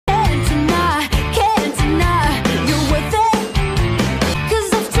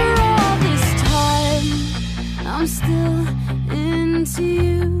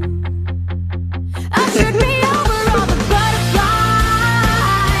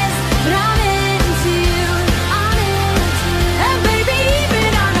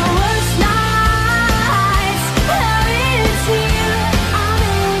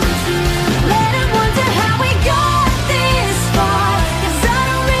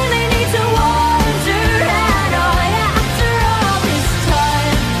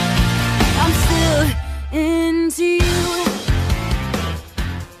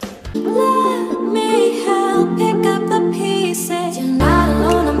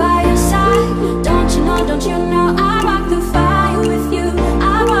you know I walk through fire with you.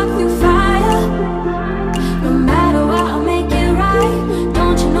 I walk through fire. No matter what, I'll make it right.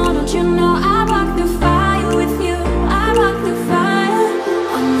 Don't you know, don't you know I walk through fire with you. I walk through fire.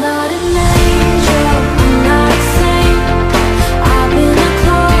 I'm not an angel, I'm not a saint. I've been a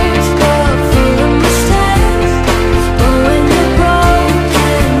closed book full of mistakes. But when you're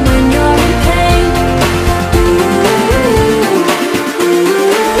broken, when you're in pain,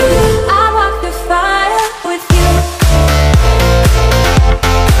 I walk through fire with you.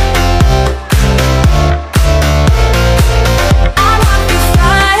 I walk through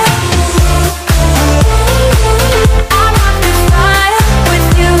fire. I walk through fire with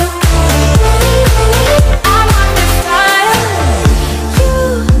you. I walk through fire. You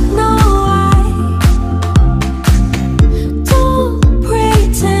know I don't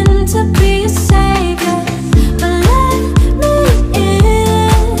pretend to be a savior, but let me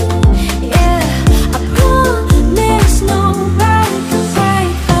in. Yeah, I promise nobody can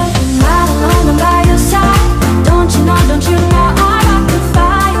break us. I'm not alone, I'm by your side. Don't you know, don't you know I walk through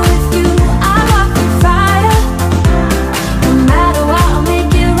fire with you. I walk through fire. No matter what, I'll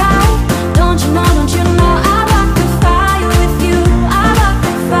make it right. Don't you know, don't you know I walk through fire with you. I walk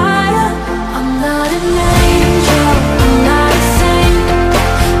through fire. I'm not an angel, I'm not a saint.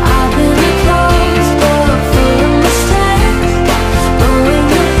 I've been a closed book full of mistakes. But when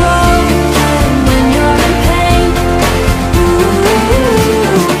you're broken, when you're in pain,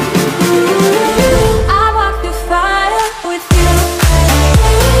 I walk through fire with you.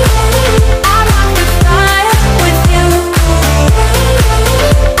 I walk through fire with you.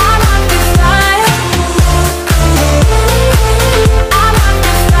 I walk through fire. I walk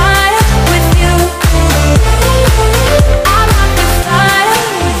through fire with you. I walk through fire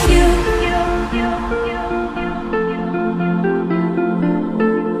with you.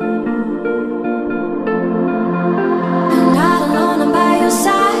 You're not alone, I'm by your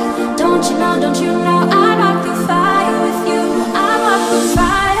side. Don't you know, don't you know I walk through fire with you. I walk through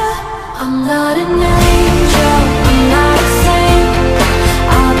fire. I'm not an angel, I'm not a saint.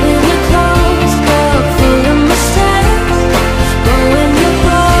 I've been a closed book full of mistakes. But when you're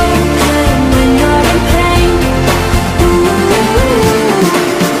broken, when you're in pain,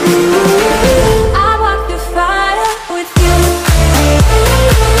 I walk through fire with you.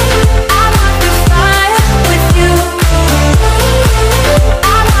 I walk through fire with you.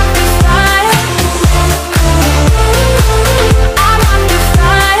 I walk through fire. I walk through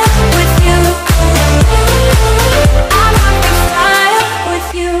fire with you. I walk through fire with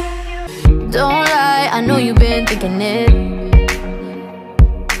you. Don't lie, I know you've been thinking it.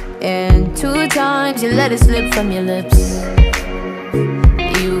 And 2 times you let it slip from your lips.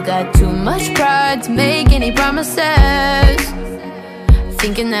 You got too much pride to make any promises,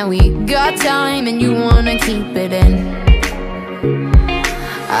 thinking that we got time and you wanna keep it in.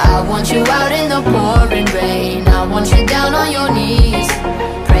 I want you out in the pouring rain. I want you down on your knees,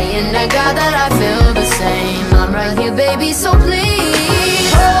 praying to God that I feel the same. I'm right here, baby, so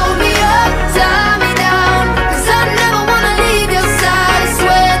please hold me up, tie me down, 'cause I never wanna leave your side. I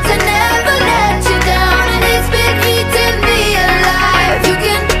swear to never let you down, and it's been eating me alive. You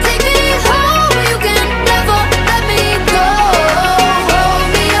can take me home, you can never let me go. Hold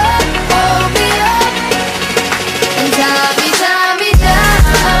me up, and tie me down,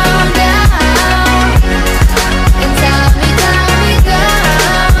 down, and tie me down,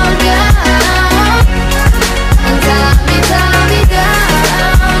 down, and tie me down, and tie me down, down.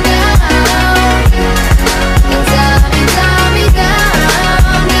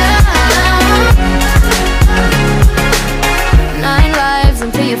 9 lives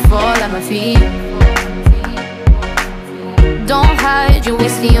until you fall at my feet. Don't hide, you're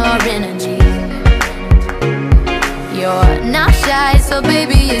wasting your energy. You're not shy, so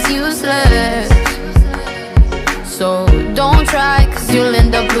baby, it's useless. So don't try, 'cause you'll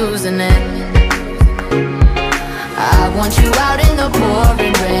end up losing it. I want you out in the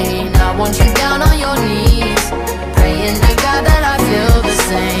pouring rain. I want you down on your knees, praying to God that I feel the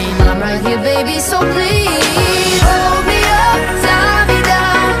same. I'm right here, baby, so please hold me up, tie me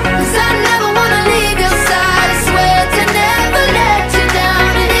down, 'cause I never wanna leave your side. I swear to never let you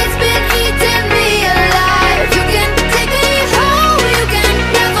down, and it's been eating me alive. You can take me home, you can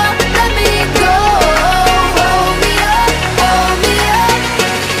never let me go. Hold me up,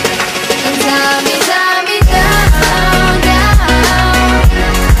 and tie me down, down,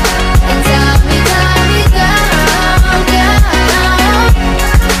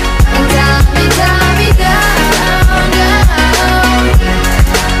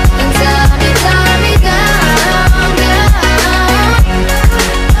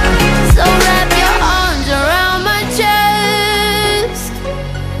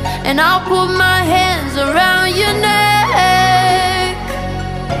 and I'll put my hands around your neck.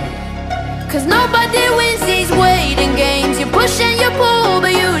 'Cause nobody wins these waiting games. You push and you pull,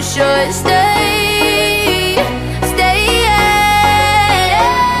 but you should stay, stay, yeah.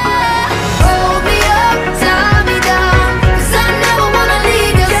 Hold me up, tie me down, 'cause I never wanna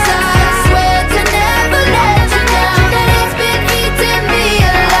leave your side. Swear to never let you down, and it's been eating me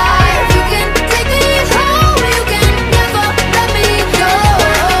alive. You can take me home, you can never let me go.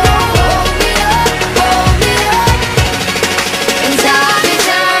 Hold me up, and tie me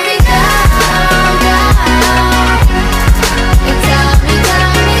down, down. And tie me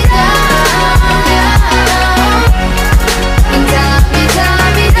down, down. And tie me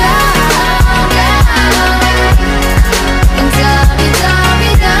down, down. And tie me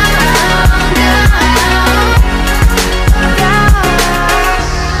down, down.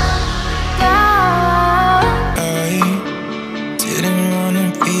 I didn't wanna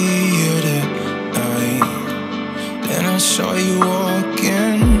be here tonight. Then I saw you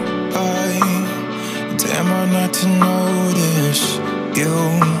walking by. Damn, I'm not to notice you.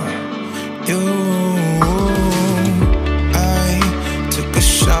 I took a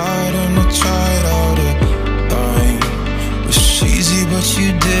shot and I tried out a line. It was easy, but you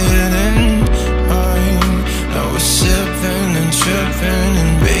didn't mind. I was sipping and tripping,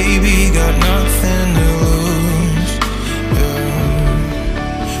 and baby got nothing to lose.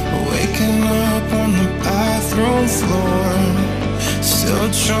 Waking up on the bathroom floor, still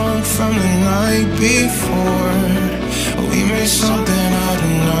drunk from the night before. We made something out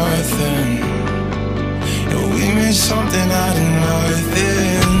of nothing. We made something out of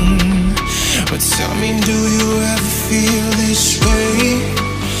nothing. But tell me, do you ever feel this way?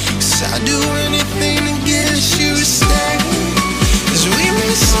 'Cause I'd do anything to get you to stay. 'Cause we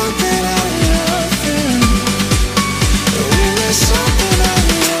made something out of nothing. We made something out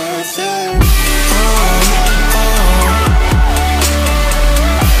of nothing.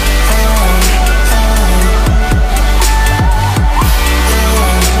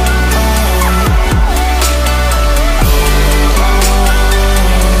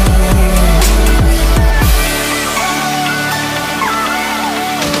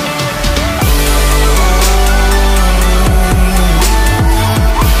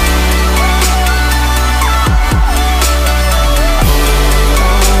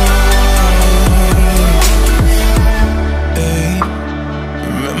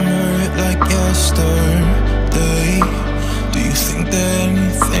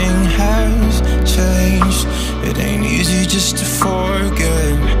 Just to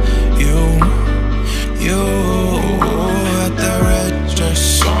forget you at the red dress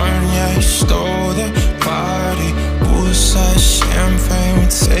on, yeah, you stole the party. Poolside champagne,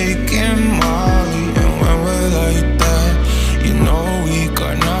 we're taking Molly. And when we're like that, you know we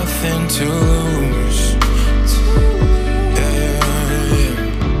got nothing to lose. Yeah.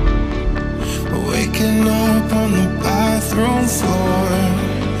 Waking up on the bathroom floor,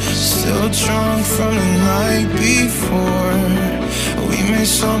 still drunk from the night before. We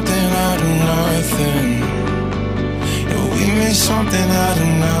made something out of nothing. We made something out of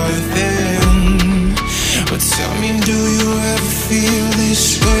nothing. But tell me, do you ever feel this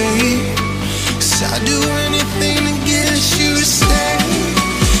way? 'Cause I do.